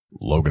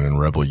Logan and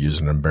Rebel use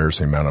an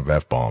embarrassing amount of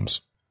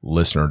F-bombs.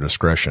 Listener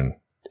discretion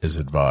is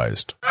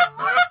advised.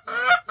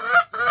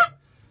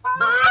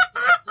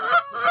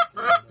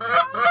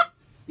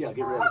 Yeah,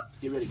 get ready.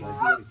 Get ready, guys.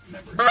 Get ready.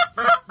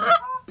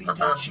 Beat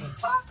them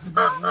cheeks.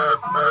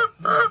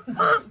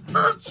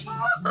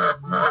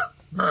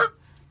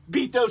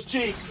 Beat those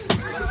cheeks.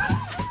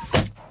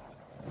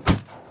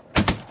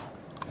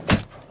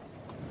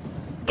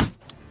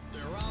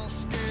 They're all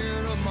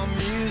scared of my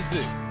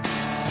music.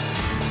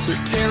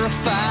 They're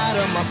terrified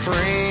of my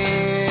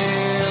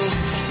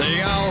friends.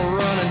 They all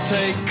run and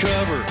take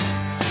cover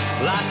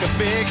like a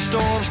big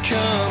storm's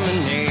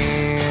coming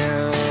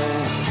in.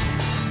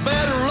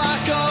 Better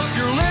lock up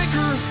your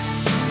liquor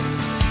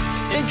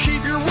and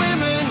keep your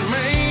women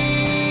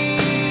mean.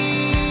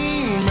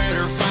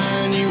 Better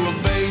find you a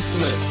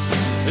basement.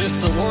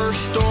 It's the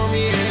worst storm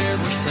you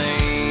ever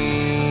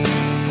seen.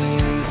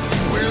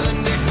 We're the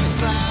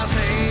nickel-sized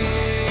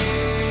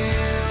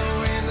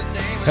hell in the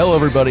damn. Hello,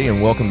 everybody,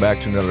 and welcome back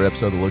to another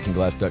episode of the Looking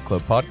Glass Duck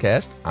Club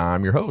podcast.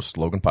 I'm your host,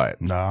 Logan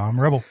Pyatt. I'm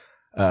Rebel.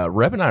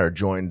 Reb and I are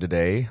joined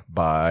today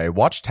by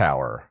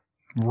Watchtower.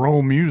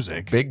 Roll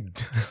music. Big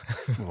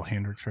Little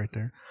Hendrix right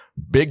there.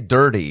 Big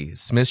Dirty,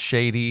 Smith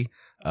Shady.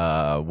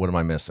 What am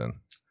I missing?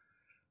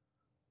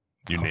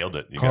 You nailed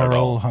it. You got it Carl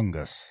all.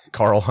 Hungus.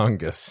 Carl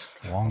Hungus.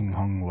 Wong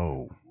Hung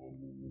Lo.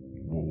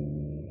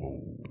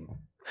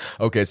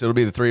 Okay, so it'll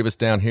be the three of us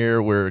down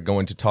here. We're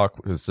going to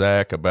talk with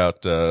Zach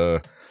about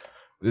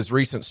this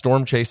recent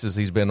storm chases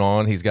he's been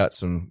on. He's got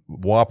some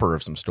whopper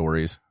of some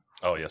stories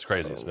Oh, yeah, it's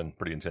crazy. It's been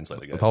pretty intense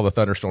lately, guys. with all the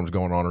thunderstorms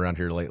going on around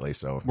here lately.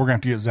 So We're going to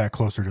have to get Zach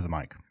closer to the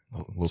mic. a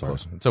little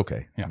close. It's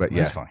okay. Yeah, but that's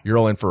yeah, fine. you're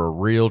all in for a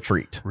real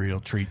treat. Real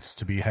treats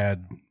to be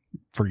had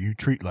for you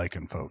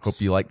treat-liking folks.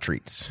 Hope you like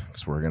treats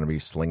because we're going to be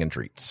slinging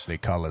treats. They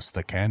call us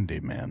the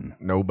Candy Men.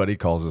 Nobody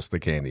calls us the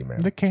Candy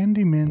Man. The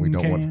Candy Men. We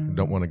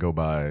don't want to go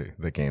by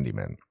the Candy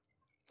Man.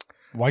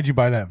 Why'd you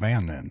buy that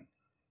van then?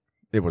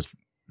 It was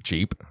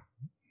cheap.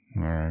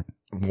 All right.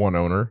 One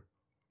owner.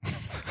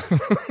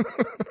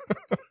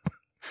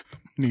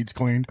 Needs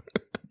cleaned.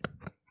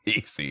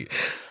 Easy.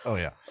 Oh,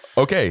 yeah.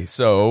 Okay,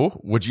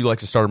 so would you like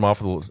to start them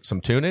off with some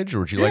tunage, or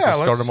would you like to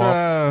start them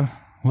off?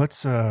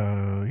 Let's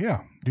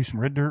do some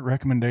Red Dirt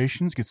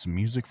recommendations, get some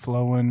music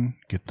flowing,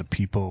 get the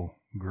people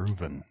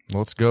grooving.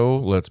 Let's go.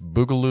 Let's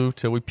boogaloo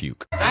till we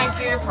puke.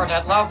 Thank you for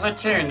that lovely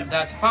tune.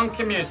 That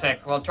funky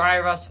music will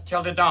drive us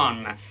till the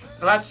dawn.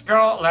 Let's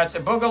go, let's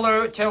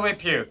boogaloo till we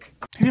puke.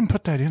 He didn't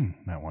put that in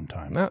that one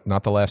time. No,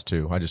 not the last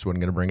two. I just wasn't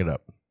going to bring it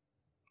up.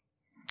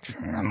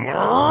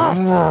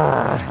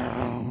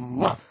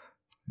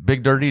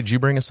 Big Dirty, did you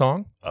bring a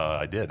song?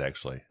 I did,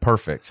 actually.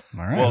 Perfect.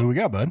 All right, Well- who we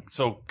got, bud?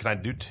 So, can I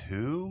do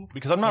two?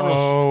 Because I'm not real...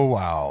 Oh,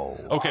 wow.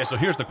 Okay, so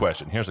here's the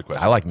question.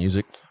 I like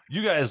music.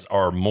 You guys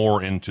are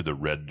more into the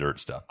Red Dirt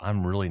stuff.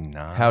 I'm really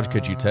not. How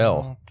could you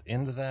tell?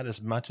 Into that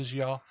as much as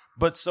y'all.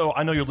 But so,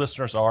 I know your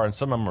listeners are, and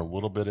some of them are a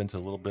little bit into a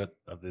little bit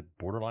of the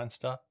borderline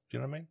stuff. Do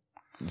you know what I mean?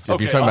 If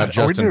Okay, you're talking about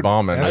Are we Justin doing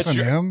Bauman,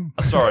 S&M?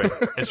 Sorry,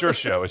 it's your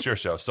show. It's your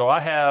show. So,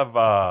 I have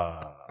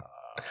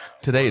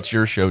today it's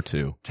your show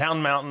too.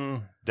 Town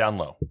Mountain Down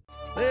Low.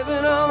 Living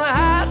on the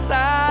high side.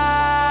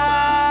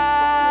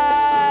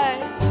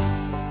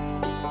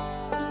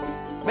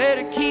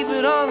 Better keep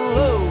it on the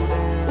low down.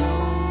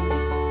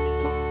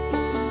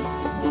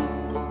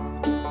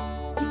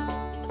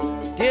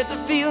 Get the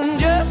feeling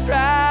just right.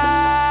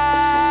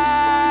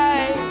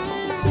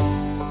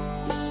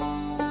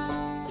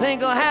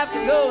 Think I'll have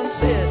to go and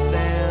sit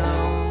down.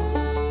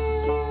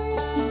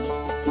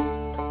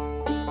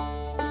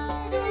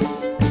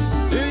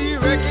 Do you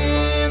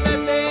reckon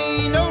that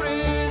they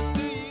notice?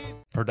 Do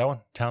you? Heard that one?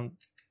 Town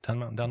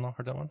Mountain Down Low?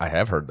 Heard that one? I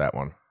have heard that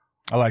one.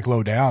 I like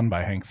Low Down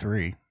by Hank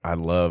 3. I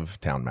love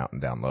Town Mountain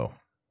Down Low.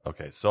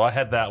 Okay, so I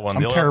had that one.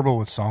 I'm The other- terrible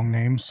with song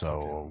names,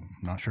 so I'm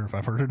not sure if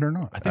I've heard it or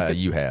not. I think that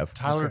You have.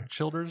 Tyler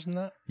Childers in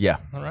that? Yeah.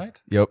 All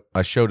right. Yep.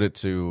 I showed it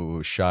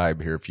to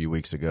Shibe here a few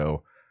weeks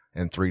ago,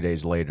 and 3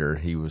 days later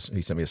he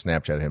sent me a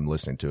Snapchat of him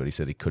listening to it. He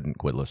said he couldn't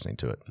quit listening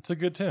to it. It's a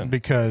good tune.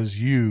 Because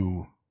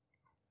you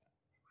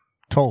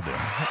told him.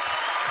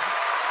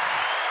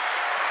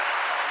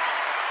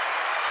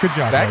 Good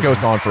job. That Logan.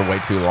 goes on for way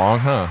too long,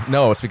 huh?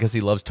 No, it's because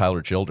he loves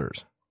Tyler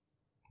Childers.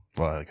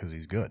 Well, because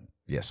he's good.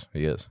 Yes,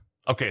 he is.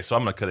 Okay, so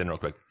I'm going to cut in real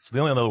quick. So the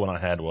only other one I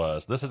had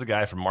was, this is a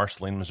guy from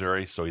Marceline,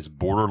 Missouri. So he's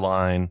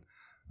borderline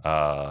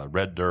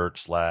Red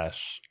Dirt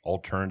 /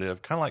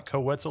 alternative, kind of like Co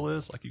Wetzel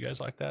is, like you guys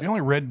like that? The only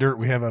red dirt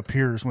we have up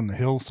here is when the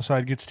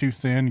hillside gets too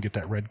thin, you get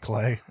that red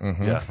clay.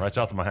 Yeah, right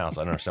south of my house.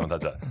 I don't understand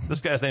what that's at. This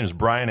guy's name is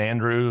Brian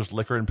Andrews,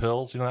 Liquor and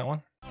Pills. You know that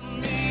one?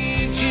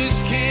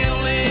 Just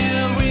can't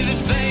live with the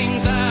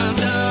things I've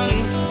done.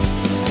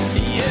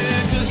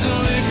 Yeah, 'cause the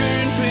liquor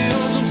and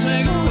pills will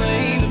take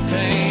away the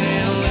pain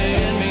and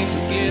let me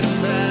forget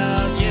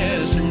about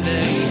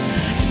yesterday.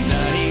 And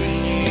not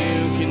even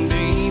you can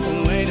be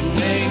the way to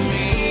make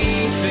me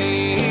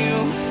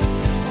feel.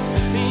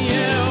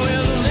 Yeah,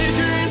 well, the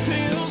liquor and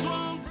pills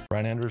won't.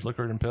 Brian Andrews,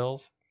 Liquor and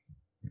Pills.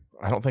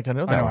 I don't think I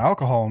know I that know one.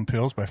 Alcohol and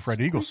Pills by Fred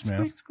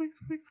Eaglesmith.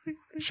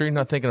 Sure you're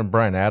not thinking of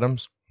Brian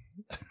Adams?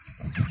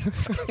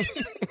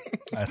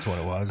 That's what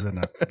it was, isn't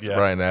it? Yeah.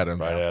 Brian Adams.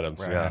 Brian Adams.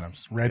 Brian yeah.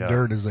 Adams. Red Yeah.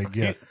 dirt as they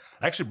get.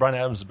 Actually, Brian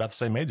Adams is about the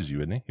same age as you,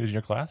 isn't he? He was in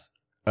your class?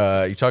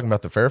 You talking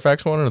about the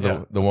Fairfax one or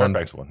the one?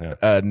 Fairfax one,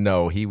 yeah.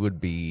 No, he would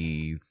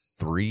be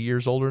 3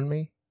 years older than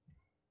me.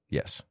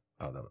 Yes.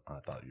 Oh, I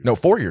thought you. No,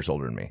 4 years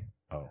older than me.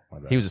 Oh, my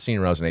bad. He was a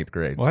senior when I was in 8th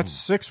grade. Well, that's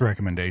 6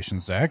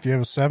 recommendations, Zach. Do you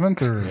have a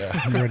 7th, or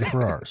are you ready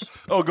for ours?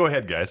 Oh, go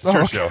ahead, guys. It's Oh,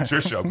 your okay. show. It's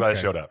your show. I'm glad I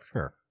Okay. showed up.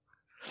 Sure.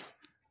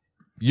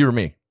 You or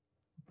me?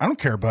 I don't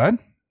care, bud.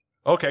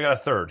 Okay, I got a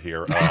third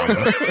here.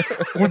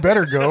 We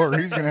better go, or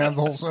he's going to have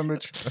the whole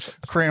sandwich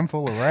crammed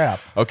full of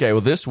rap. Okay,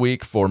 well, this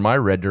week for my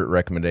Red Dirt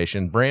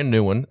recommendation, brand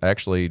new one.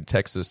 Actually,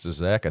 texted this to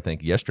Zach, I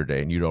think,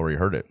 yesterday, and you'd already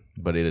heard it.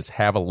 But it is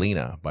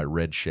Javelina by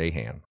Red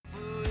Shahan.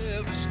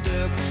 Every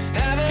step,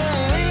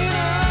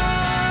 Javelina,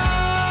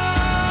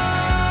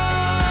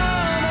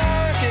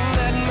 knocking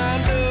at my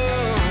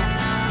door.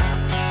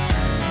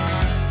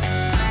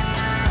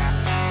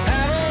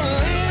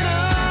 Javelina,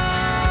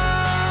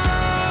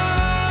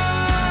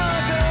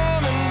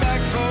 coming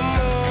back for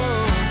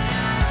more.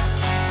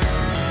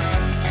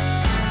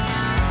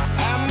 I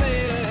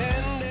made a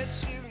hand at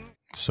you.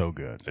 So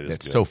good. It is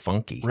It's good. so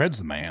funky. Red's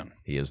the man.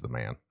 He is the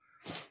man.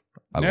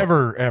 I love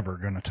Never, ever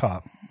going to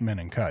top Men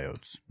and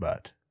Coyotes,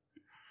 but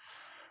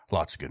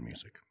lots of good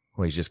music.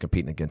 Well, he's just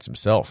competing against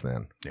himself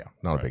then. Yeah.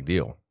 Not a big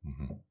deal.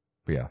 Mhm.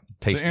 But yeah, The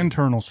tasty.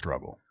 internal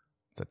struggle.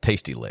 It's a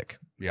tasty lick.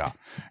 Yeah.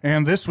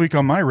 And this week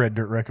on my Red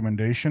Dirt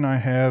recommendation, I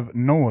have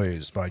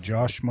Noise by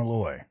Josh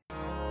Malloy.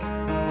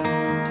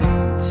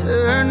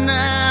 Turn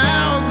that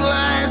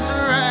hourglass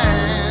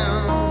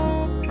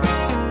around.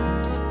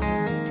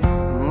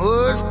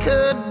 Words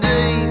cut deep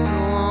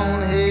and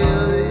won't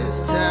heal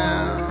this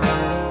town.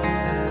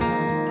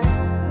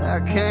 I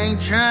can't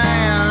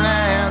drown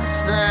out the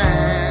sound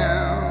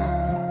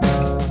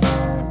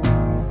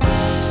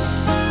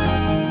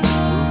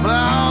of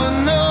all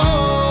the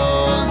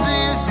noise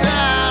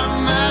inside of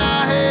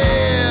my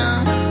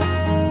head.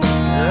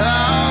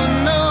 All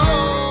the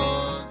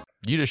noise.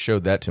 You just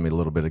showed that to me a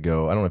little bit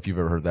ago. I don't know if you've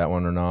ever heard that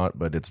one or not,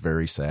 but it's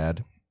very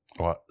sad.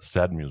 Well,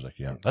 sad music,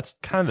 yeah. That's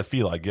kind of the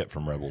feel I get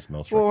from Rebels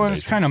most Well, and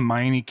it's recommendations. kind of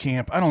miney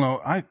camp. I don't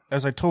know.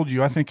 As I told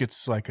you, I think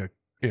it's like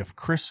if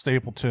Chris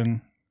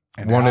Stapleton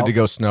and Wanted to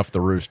go snuff the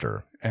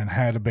rooster. and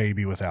had a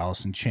baby with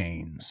Alice in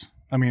Chains.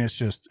 I mean,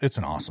 it's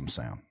an awesome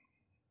sound.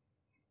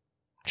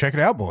 Check it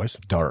out, boys.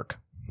 Dark.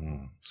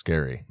 Mm,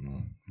 Scary.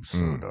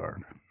 So dark.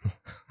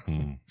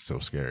 mm. So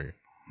scary.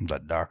 The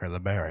darker the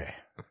berry,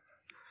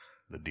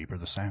 the deeper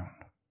the sound.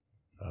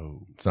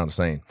 Oh, It's not a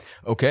saying.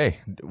 Okay.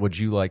 Would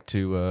you like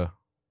to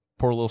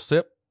pour a little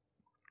sip?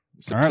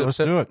 All right, let's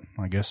do it.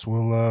 I guess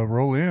we'll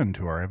roll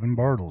into our Evan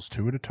Bartles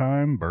 2 at a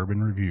time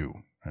bourbon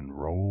review and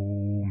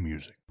roll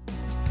music.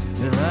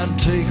 And I'd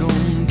take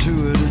 'em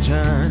 2 at a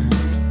time.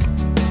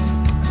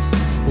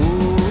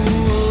 Ooh,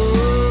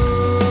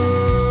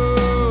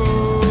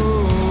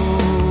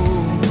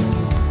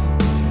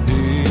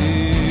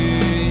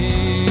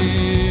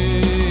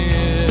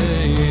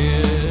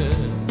 yeah.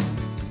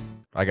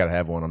 I got to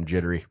have one. I'm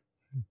jittery.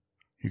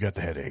 You got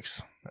the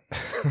headaches.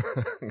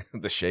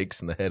 The shakes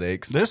and the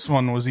headaches. This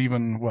one was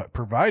even,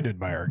 provided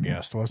by our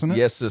guest, wasn't it?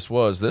 Yes, this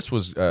was. This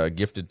was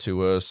gifted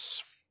to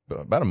us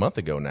about a month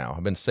ago now.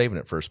 I've been saving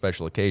it for a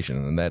special occasion,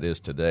 and that is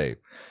today.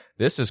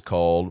 This is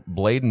called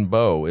Blade and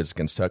Bow. It's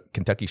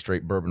Kentucky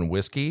Straight Bourbon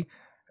Whiskey.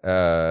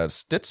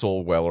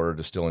 Stitzel Weller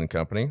Distilling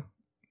Company.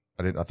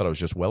 I thought it was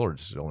just Weller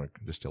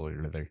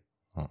Distillery today.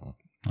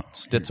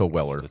 Stitzel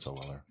Weller. it's a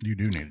Weller. You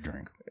do need a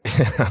drink.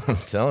 I'm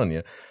telling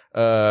you.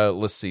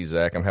 Let's see,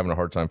 Zach. I'm having a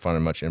hard time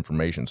finding much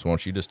information, so why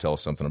don't you just tell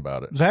us something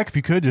about it? Zach, if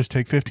you could just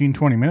take 15,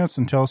 20 minutes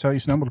and tell us how you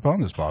stumbled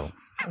upon this bottle.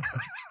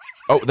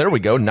 Oh, there we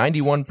go.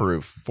 91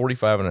 proof,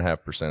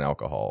 45.5%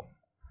 alcohol.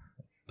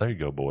 There you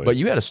go, boys. But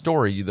you had a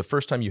story. The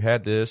first time you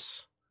had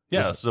this.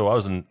 Yeah, so I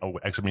was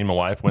actually, me and my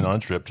wife went on a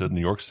trip to New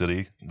York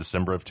City,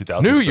 December of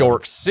 2000. New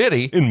York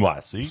City.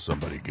 NYC.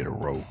 Somebody get a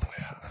rope.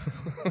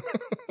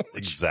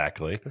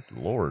 Exactly.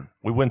 Lord.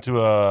 We went to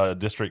a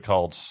district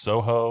called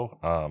Soho.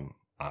 I'm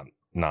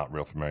not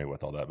real familiar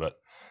with all that, but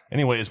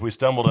anyways, we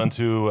stumbled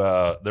into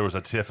there was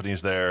a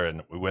Tiffany's there,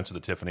 and we went to the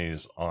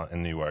Tiffany's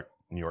in New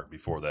York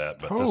before that.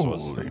 But this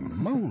was Holy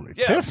moly.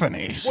 Yeah.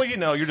 Tiffany's. well,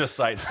 you're just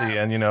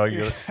sightseeing.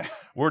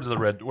 We're the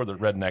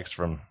rednecks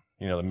from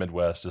the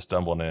Midwest, just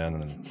stumbling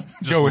in and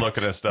just Go with-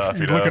 looking at stuff.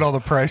 You look at all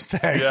the price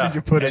tags and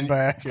you put it and,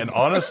 back. And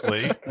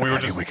honestly, we were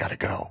just we got to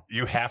go.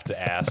 you have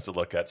to ask to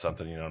look at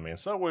something, you know what I mean?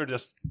 So we were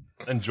just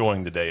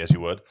enjoying the day as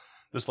you would.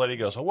 This lady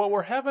goes, "Oh, well,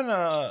 we're having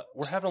a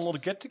little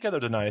get together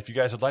tonight. If you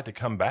guys would like to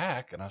come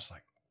back." And I was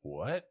like,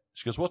 "What?"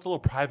 She goes, "Well, it's a little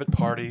private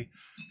party,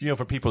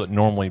 for people that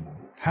normally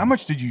How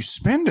much did you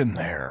spend in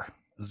there?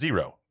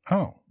 zero."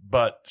 Oh.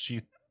 But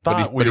she But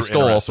thought he, we but he were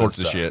stole all interested in sorts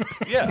of stuff.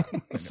 shit. Yeah.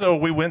 So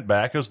we went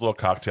back. It was a little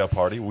cocktail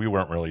party. We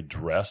weren't really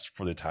dressed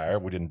for the attire.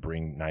 We didn't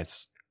bring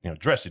nice,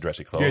 dressy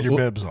clothes. You had your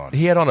bibs on.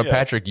 He had on a Yeah.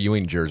 Patrick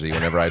Ewing jersey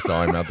whenever I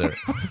saw him out there.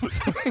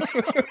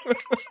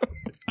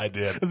 I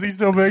did. Is he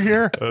still big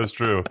here? That was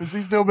true. Is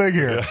he still big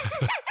here?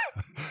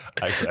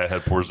 Actually, I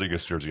had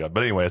Porzingis jersey on.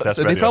 But anyways, that's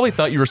So they probably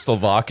thought you were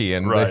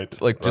Slovakian, Right,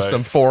 Like just right.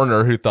 some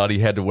foreigner who thought he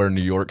had to wear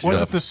New York Was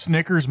stuff. it the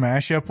Snickers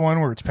mashup one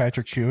where it's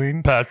Patrick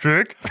chewing?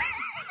 Patrick.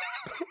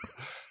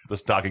 The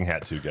stocking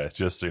hat too, guys.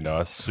 Just so you know,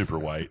 it's super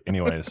white.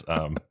 Anyways,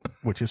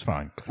 Which is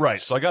fine. right.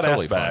 So I got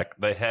Totally asked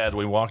back.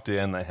 We walked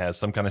in, they had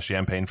some kind of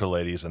champagne for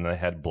ladies, and they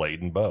had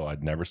Blade and Bow.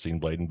 I'd never seen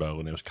Blade and Bow,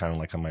 and it was kind of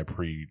like on my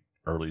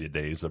early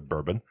days of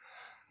bourbon.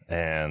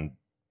 And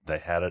they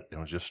had it, and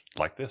it was just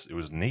like this. It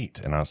was neat.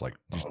 And I was like,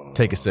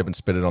 Take a sip and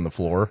spit it on the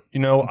floor. you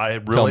know, I Tell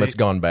them really, it's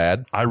gone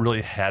bad. I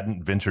really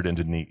hadn't ventured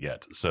into neat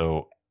yet.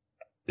 So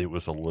it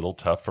was a little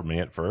tough for me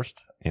at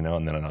first, you know,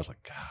 and then I was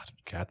like, God,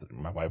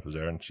 my wife was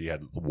there and she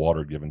had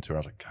water given to her. I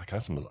was like, God, can I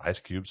have some of those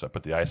ice cubes? So I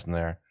put the ice in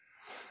there.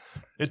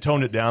 It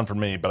toned it down for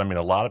me, but I mean,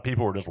 a lot of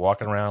people were just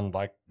walking around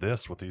like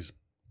this with these.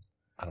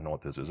 I don't know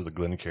what this is. Is it a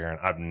Glencairn?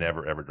 I've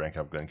never ever drank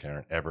out of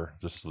Glencairn ever.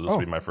 This will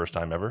be my first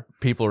time ever.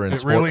 People are in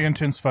It really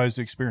intensifies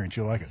the experience.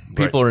 You'll like it.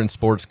 People are in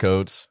sports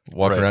coats,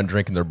 walking Right. around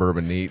drinking their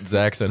bourbon neat.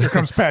 Zach said, Here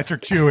comes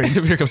Patrick chewing.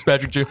 Here comes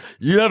Patrick Jew.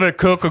 You have a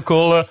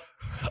Coca-Cola?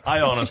 I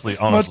honestly,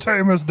 Let's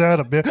tame his dad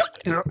a bit.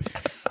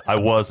 I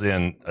was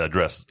in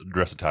dress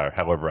attire.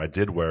 However, I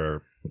did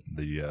wear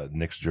the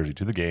Knicks jersey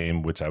to the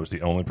game, which I was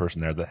the only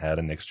person there that had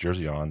a Knicks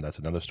jersey on. That's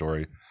another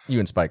story. You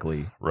and Spike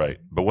Lee. Right.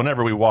 But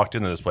whenever we walked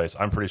into this place,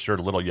 I'm pretty sure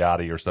Little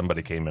Yachty or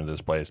somebody came into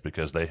this place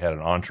because they had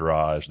an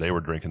entourage. They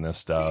were drinking this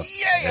stuff.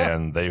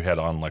 And they had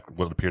on like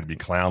what appeared to be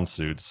clown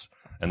suits.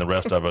 And the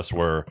rest of us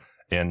were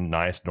in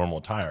nice, normal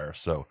attire.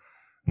 So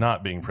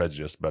not being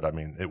prejudiced, but I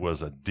mean, it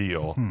was a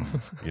deal.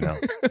 You know,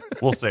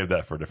 we'll save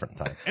that for a different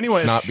time.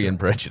 Anyway, Not being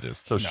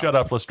prejudiced. So shut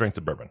up. Let's drink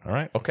the bourbon. All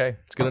right. Okay,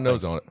 let's get a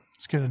nose on it.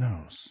 Let's get a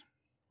nose.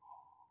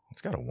 It's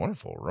got a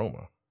wonderful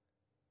aroma.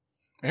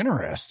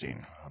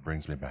 Interesting.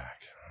 Brings me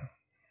back.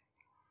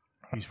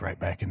 He's right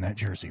back in that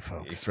jersey,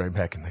 folks. He's right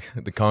back in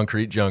the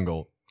concrete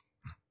jungle.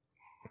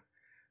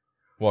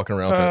 Walking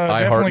around with an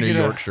I Heart definitely New get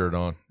a- York shirt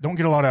on. Don't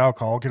get a lot of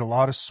alcohol. Get a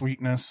lot of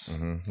sweetness.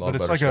 Mhm, a lot But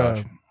of it's like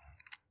butterscotch.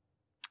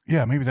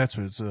 yeah, maybe that's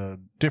what it's a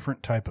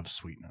different type of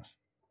sweetness.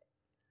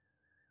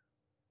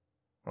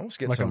 I almost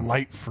get Like some a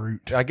light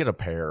fruit. I get a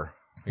pear.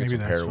 Get Maybe some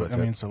that's pear what, with I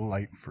mean, it. it's a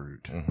light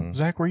fruit. Mhm.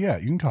 Zach, where you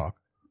at? You can talk.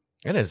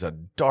 It is a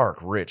dark,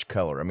 rich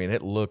color. I mean,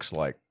 it looks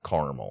like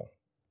caramel.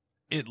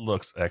 It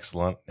looks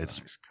excellent. It's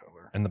Nice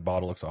color. and the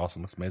bottle looks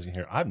awesome. It's amazing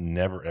here. I've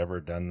never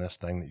ever done this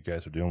thing that you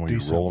guys are doing where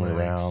Decent you're rolling legs.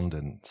 around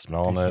and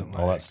smelling it, Decent and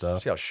all that legs.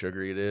 stuff. See how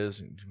sugary it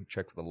is?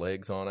 Check for the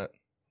legs on it.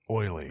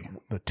 Oily.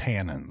 The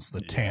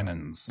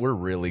tannins. We're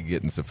really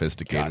getting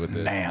sophisticated Got with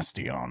this.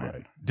 nasty on it.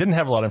 Right. Didn't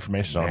have a lot of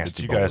information on it, but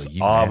Nasty you guys boy,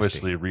 you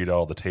obviously read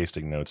all the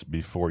tasting notes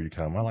before you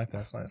come. I like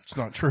that. It's nice. It's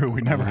not true.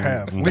 We never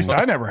have. At least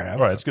I never have.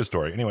 All right, it's a good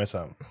story. Anyways,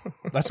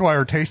 That's why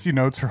our tasty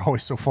notes are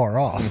always so far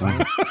off.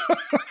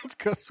 It's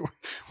because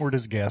we're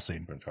just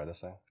guessing. we're gonna try this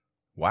thing.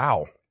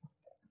 Wow.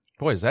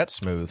 Boy, is that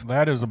smooth.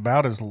 That is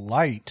about as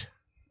light.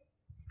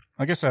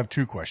 I guess I have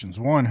two questions.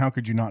 One, how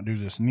could you not do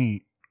this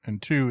neat?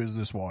 And two, is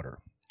this water?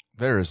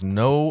 There is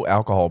no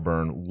alcohol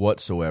burn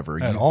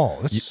whatsoever. At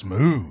all. It's you-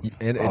 smooth.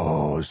 It-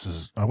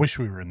 I wish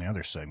we were in the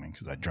other segment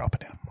because I'd drop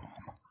it down.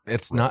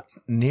 It's not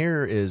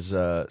near as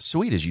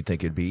sweet as you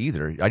think it'd be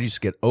either. I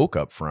just get oak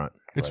up front.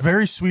 It's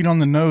very sweet on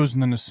the nose,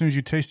 and then as soon as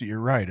you taste it,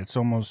 you're right. It's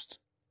almost,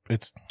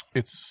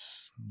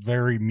 it's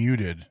very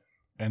muted,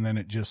 and then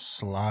it just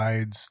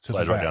slides to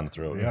Slides the right back. down the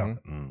throat. Yeah.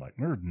 Like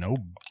There's no,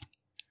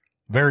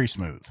 very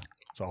smooth.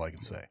 That's all I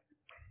can say.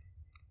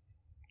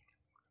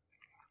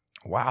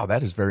 Wow,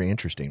 that is very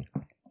interesting.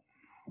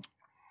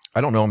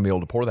 I don't know I'm going to be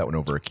able to pour that one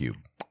over a cube.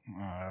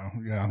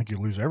 Yeah, I think you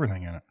lose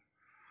everything in it.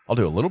 I'll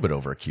do a little bit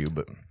over a cube,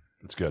 but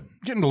it's good.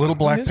 Getting a little it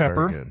black is very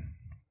pepper, good.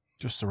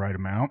 just the right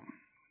amount.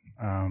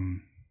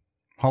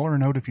 Holler a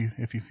note if you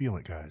feel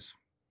it, guys.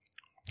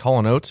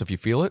 Hall & Oates, if you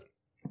feel it.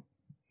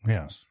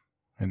 Yes,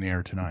 in the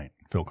air tonight,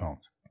 Phil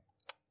Collins.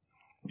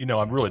 You know,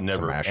 I've really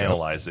never mashup.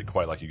 analyzed it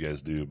quite like you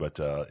guys do, but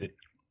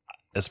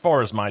as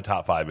far as my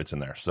top 5, it's in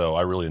there. So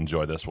I really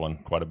enjoy this one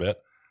quite a bit.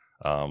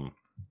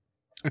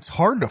 It's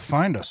hard to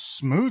find a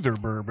smoother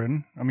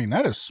bourbon. I mean,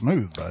 that is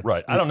smooth, but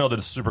Right. I don't know that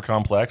it's super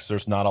complex.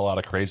 There's not a lot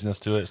of craziness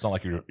to it. It's not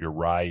like your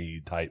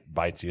rye type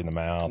bites you in the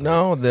mouth.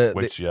 No,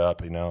 wakes you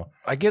up, you know.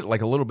 I get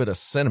like a little bit of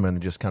cinnamon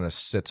that just kind of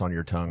sits on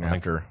your tongue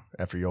after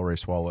you already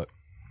swallow it.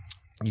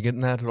 You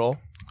getting that at all?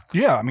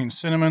 yeah, I mean,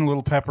 cinnamon,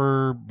 little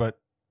pepper, but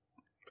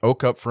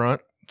Oak up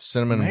front,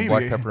 cinnamon and Maybe.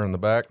 black pepper in the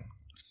back.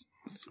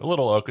 A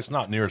little oak. It's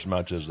not near as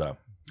much as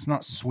it's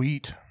not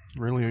sweet,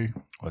 really.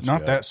 That's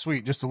not good. that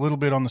sweet. Just a little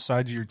bit on the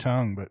sides of your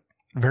tongue, but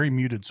very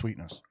muted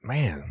sweetness.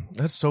 Man,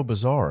 that's so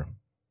bizarre.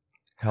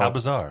 how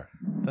bizarre.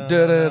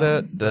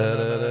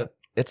 Da-da-da-da-da-da.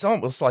 It's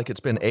almost like it's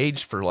been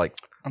aged for like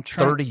I'm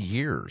trying, 30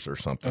 years or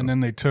something. and then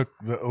they took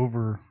the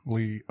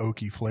overly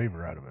oaky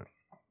flavor out of it.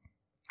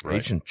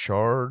 Aged in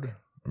charred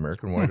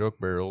American white oak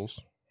barrels.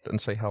 Doesn't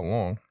say how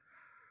long.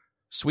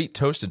 Sweet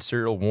toasted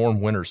cereal, warm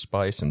winter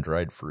spice, and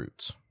dried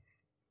fruits.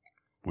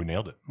 We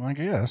nailed it. I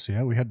guess,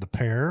 yeah. We had the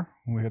pear,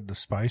 we had the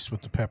spice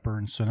with the pepper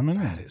and cinnamon,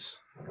 That and is.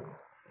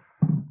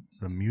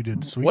 the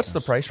muted sweetness. What's the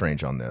price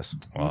range on this?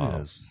 What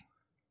is?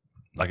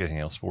 Like anything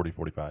else, 40,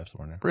 45,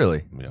 somewhere in there.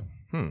 Really?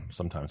 Yeah.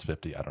 Sometimes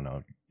 50. I don't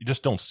know. You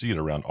just don't see it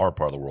around our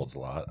part of the world a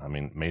lot. I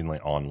mean, mainly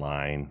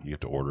online. You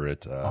have to order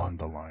it On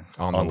the line.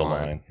 On on the the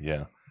line. line.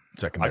 Yeah.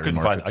 Secondary I couldn't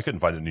markets.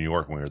 find it in New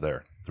York when we were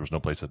there. There was no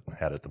place that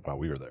had it while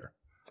we were there.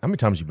 How many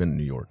times have you been in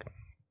New York?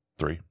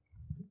 3.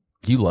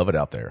 You love it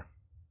out there,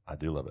 I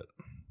do love it.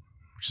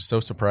 which is so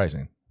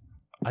surprising.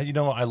 I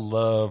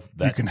love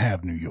that. You can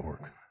have New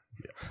York.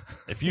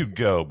 If you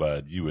go,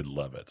 bud, you would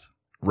love it.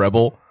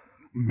 Rebel.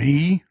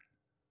 Me?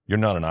 You're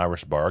not an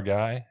Irish bar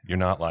guy. You're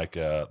not like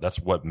that's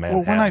what Well,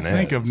 Manhattan when I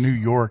think is. of New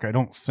York, I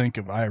don't think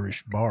of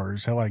Irish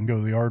bars. Hell, I can go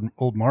to the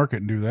old market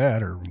and do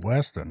that, or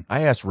Weston.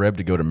 I asked Reb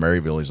to go to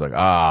Maryville. He's like,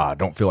 I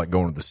don't feel like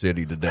going to the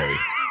city today.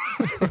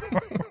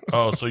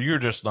 Oh, so you're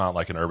just not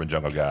like an urban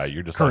jungle guy.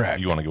 You're just Correct. like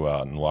you want to go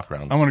out and walk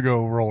around. I want to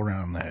go roll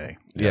around in the hay.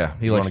 Yeah,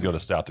 he You want likes to go to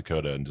South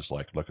Dakota and just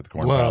like look at the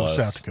corn Love palace.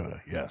 South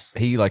Dakota, yes.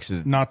 He likes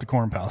to Not the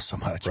Corn Palace so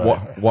much.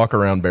 Right. walk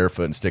around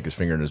barefoot and stick his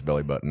finger in his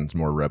belly button. It's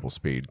more Rebel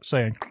speed.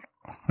 Saying,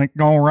 ain't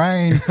gonna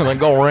rain. Like,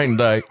 go rain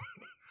day.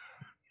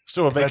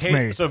 So a That's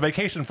me.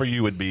 vacation for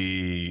you would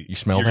be You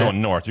smell you're that?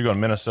 going north. You're going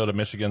Minnesota,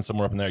 Michigan,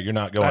 somewhere up in there. You're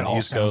not going That all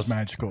East sounds Coast.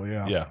 magical,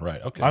 yeah. Yeah,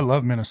 right. Okay. I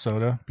love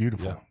Minnesota.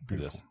 Beautiful. Yeah, it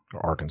beautiful. is.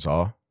 Or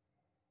Arkansas.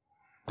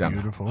 Down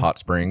Beautiful. Hot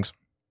Springs.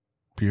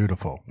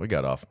 Beautiful. We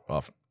got off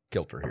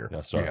kilter here.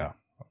 Yeah, sorry. Yeah.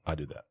 I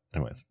do that.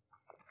 Anyways,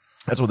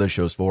 That's what this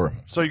show's for.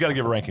 so you got to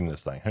give a ranking to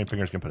this thing. How many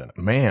fingers can you put in it?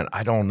 Man,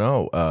 I don't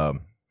know.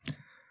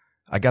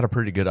 I got a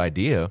pretty good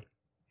idea.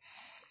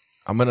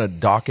 I'm going to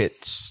dock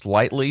it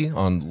slightly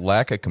on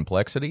lack of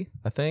complexity,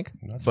 I think.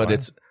 That's but fine.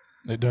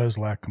 It does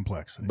lack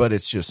complexity. but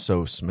it's just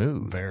so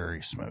smooth.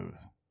 very smooth.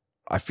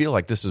 I feel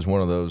like this is one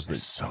of those that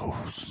So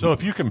smooth. So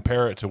if you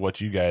compare it to what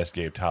you guys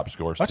gave top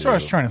scores That's to, what I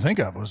was trying to think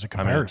of was a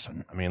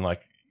comparison. I mean,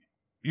 like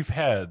you've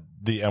had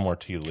the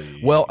MRT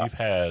Lee. Well, you've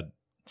had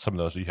some of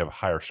those you have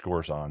higher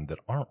scores on that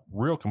aren't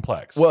real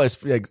complex. well,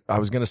 I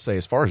was going to say,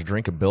 as far as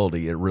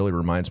drinkability, it really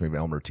reminds me of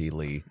Elmer T.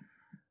 Lee.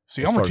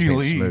 See, as far Elmer as T. being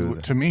Lee,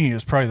 smooth. to me,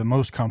 is probably the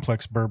most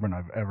complex bourbon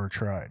I've ever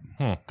tried.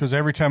 Because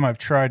every time I've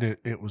tried it,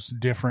 it was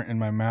different in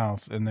my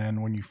mouth. And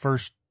then when you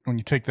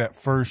take that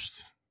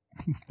first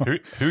who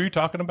are you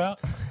talking about?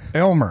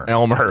 Elmer,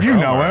 you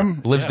know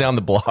him. Lives down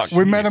the block.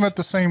 We met him at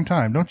the same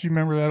time. Don't you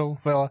remember that old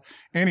fella?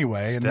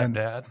 Anyway, and then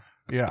Stepdad.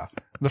 yeah,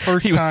 the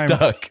first He was time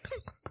stuck.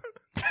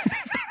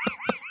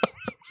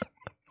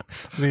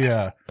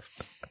 yeah,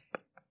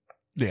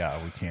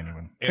 we can't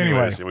even.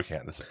 Anyways, Anyway, we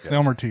can't. This is good.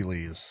 Elmer T.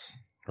 Lee is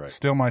Right.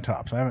 still my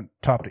tops. I haven't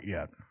topped it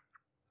yet,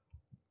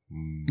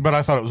 but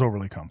I thought it was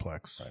overly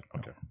complex. Right.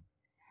 Okay.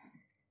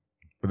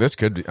 But this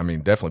could,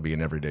 definitely be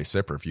an everyday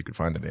sipper if you could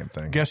find the damn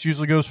thing. Guest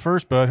usually goes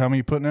first, bud. How many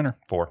you putting in her?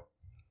 4.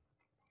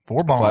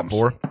 4 bombs. Flat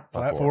four.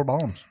 Flat four. 4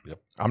 bombs.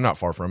 I'm not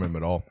far from him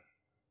at all.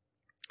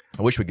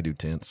 I wish we could do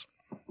tenths.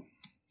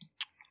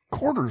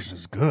 Quarters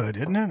is good,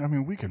 isn't it? I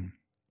mean, we can.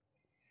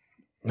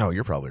 No,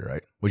 you're probably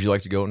right. Would you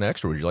like to go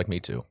next, or would you like me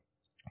to?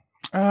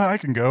 I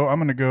can go. I'm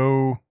going to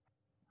go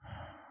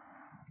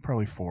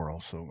probably 4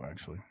 also,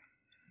 actually.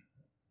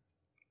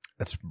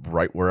 That's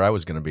right where I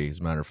was going to be, as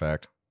a matter of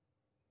fact.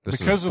 This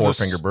Because is of a this-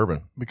 four-finger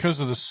bourbon. Because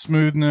of the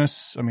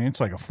smoothness, I mean, it's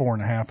like a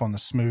 4.5 on the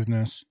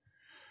smoothness.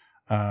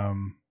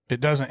 It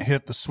doesn't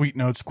hit the sweet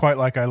notes quite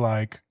like I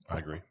like. I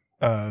agree.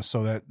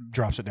 So that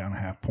drops it down a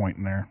half point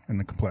in there in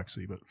the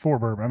complexity. But 4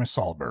 bourbon, I mean,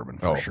 solid bourbon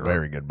for sure.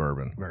 Very good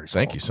bourbon. Very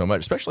Thank solid you so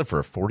much, especially for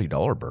a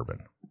 $40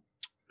 bourbon.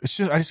 It's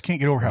just I just can't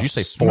get over how. Did you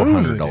say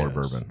smooth it $400 is.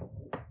 bourbon?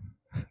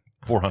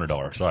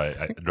 $400. So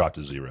I dropped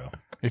to 0.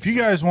 If you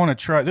guys want to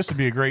try, this would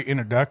be a great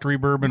introductory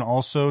bourbon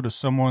also to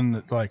someone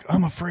that like,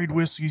 I'm afraid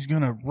whiskey's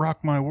gonna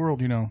rock my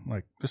world. You know,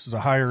 like this is a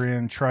higher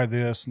end. Try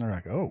this, and they're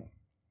like, oh,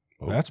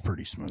 that's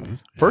pretty smooth.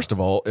 First of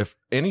all, if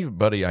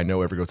anybody I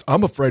know ever goes,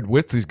 I'm afraid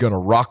whiskey's going to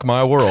rock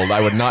my world,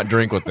 I would not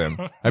drink with them.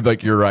 I'd be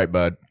like, you're right,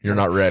 bud. You're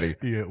not ready.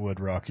 Yeah, it would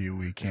rock you.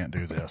 We can't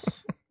do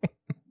this.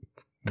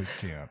 We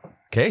can't.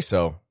 Okay,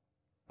 so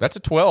that's a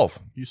 12.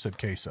 You said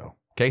queso.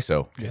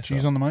 Queso, Yeah,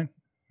 cheese on the mind.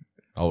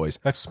 always.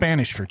 That's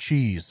Spanish for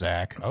cheese,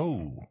 Zach.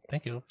 Oh,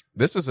 thank you.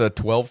 This is a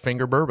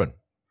 12-finger bourbon.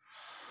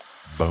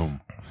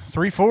 Boom.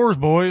 3 4s,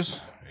 boys.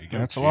 There you go.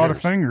 That's a lot of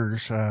Cheers.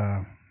 fingers.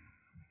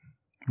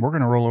 We're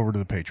going to roll over to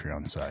the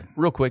Patreon side.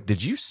 Real quick,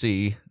 did you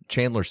see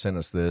Chandler sent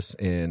us this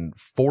in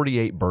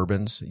 48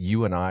 bourbons?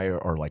 You and I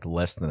are like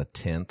less than a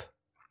tenth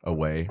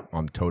away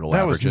on total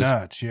That was averages.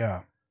 nuts,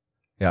 yeah.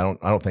 Yeah,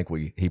 I don't think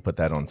he put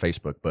that on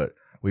Facebook, but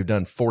we've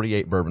done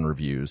 48 bourbon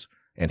reviews,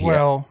 and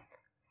Well,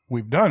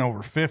 we've done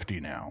over 50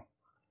 now.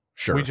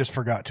 sure, We just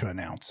forgot to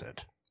announce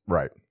it,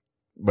 right,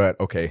 but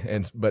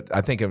okay, but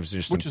I think it was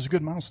just which is a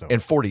good milestone. in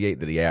 48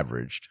 that he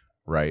averaged,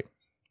 right?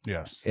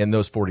 Yes. In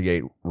those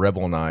 48,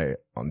 Rebel and I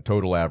on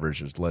total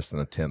average is less than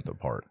a tenth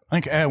apart.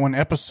 I think when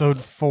episode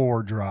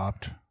 4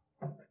 dropped,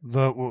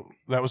 that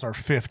was our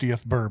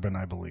 50th bourbon,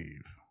 I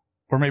believe.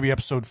 Or maybe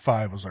episode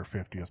 5 was our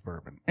 50th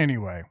bourbon.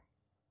 Anyway,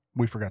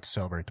 we forgot to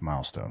celebrate the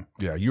milestone.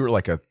 Yeah, you were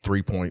like a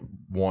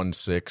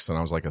 3.16, and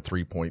I was like a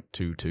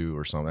 3.22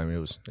 or something. I mean, it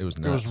was nuts.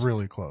 It was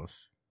really close.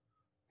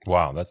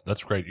 Wow,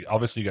 that's great.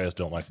 Obviously, you guys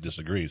don't like to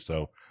disagree,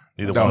 so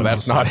neither No, one.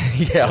 that's not.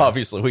 Yeah,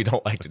 obviously we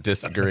don't like to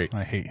disagree.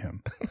 I hate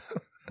him.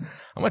 I'm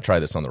gonna try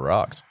this on the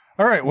rocks.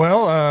 All right.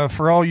 Well,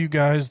 for all you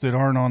guys that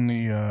aren't on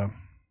the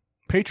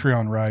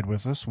Patreon ride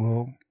with us,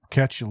 we'll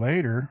catch you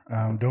later.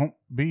 Don't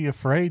be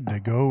afraid to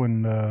go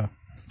and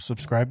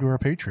subscribe to our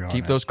Patreon.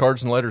 Keep those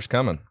cards and letters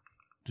coming.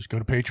 Just go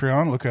to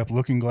Patreon, look up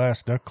Looking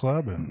Glass Duck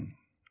Club, and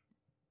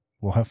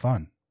we'll have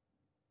fun.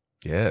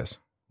 Yes,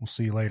 We'll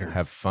see you later.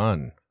 have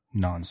fun.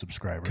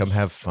 Non-subscribers. Come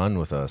have fun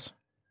with us.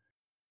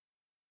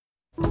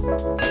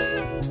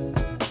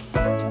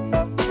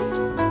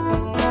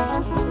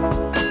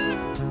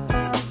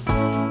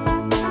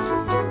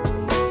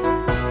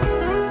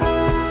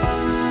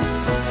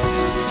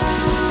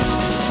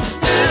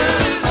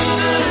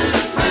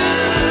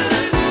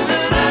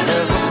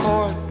 There's a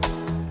port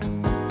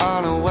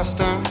on a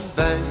western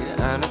bay,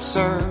 and it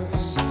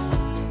serves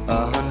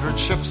 100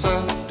 ships a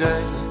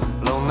day.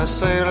 Lonely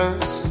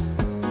sailors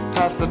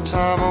pass the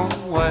time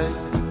away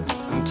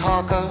and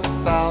talk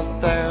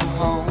about their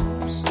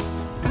homes.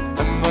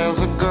 And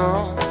there's a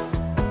girl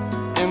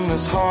in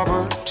this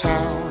harbor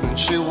town, and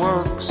she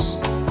works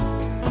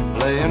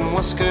laying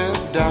whiskey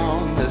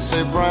down. They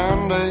say,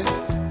 Brandy,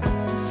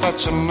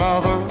 fetch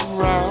another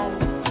round.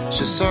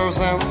 She serves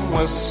them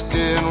whiskey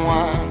and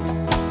wine.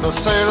 The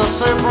sailors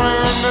say,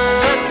 Brandy,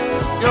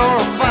 you're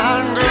a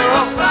fine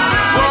girl.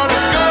 What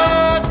a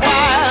good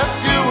wife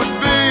you would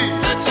be.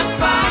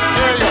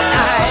 Yeah, your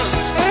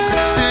eyes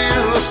could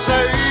steal a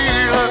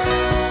sailor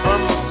from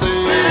the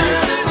sea.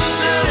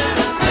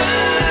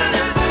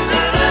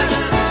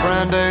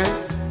 Brandy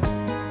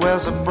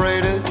wears a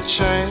braided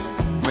chain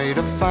made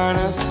of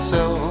finest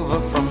silver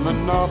from the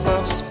north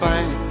of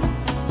Spain.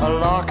 A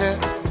locket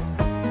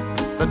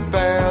that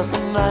bears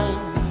the name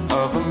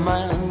of a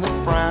man that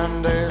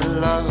Brandy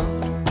loved.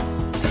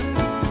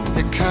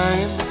 He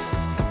came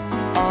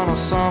on a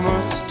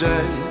summer's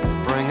day,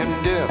 bringing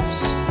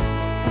gifts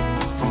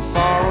from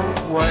far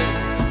away,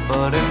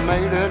 but he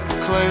made it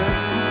clear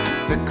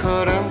he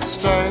couldn't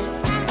stay.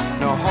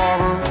 No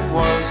harbor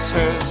was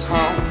his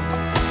home.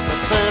 The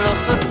sailor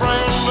said,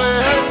 Brandy,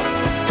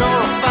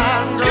 you're a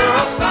fine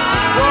girl.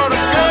 What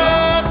a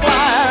good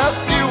wife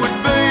you would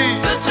be.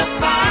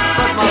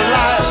 But my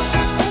life,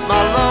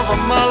 my love,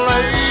 and my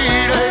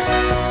lady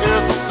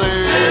is the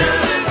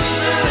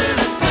sea.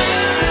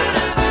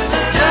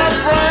 Yeah,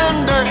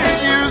 Brandy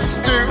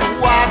used to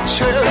watch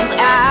his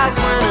eyes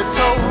when he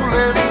told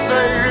his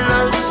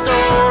sailor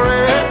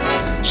story.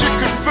 She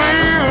could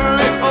feel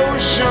the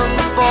ocean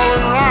fall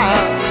and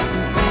rise.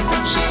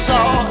 She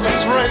saw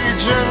its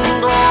raging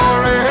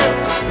glory.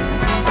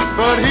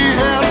 But he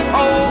had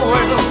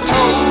always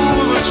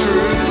told the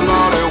truth.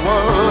 Lord, he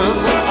was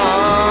an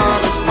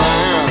honest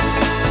man.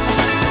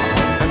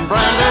 And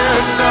Brandy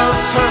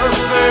does her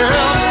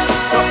best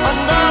to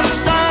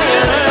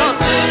understand.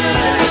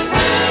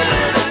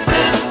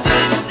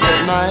 At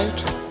night,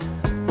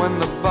 when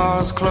the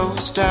bars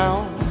close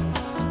down,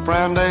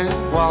 Brandy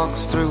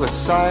walks through a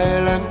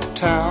silent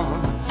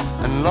town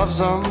and loves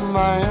a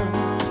man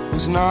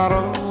who's not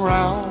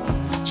around.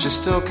 She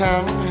still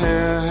can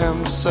hear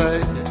him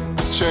say,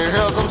 she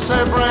hears him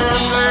say,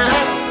 Brandy,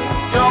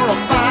 you're a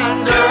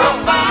fine girl.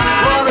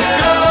 What a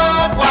girl.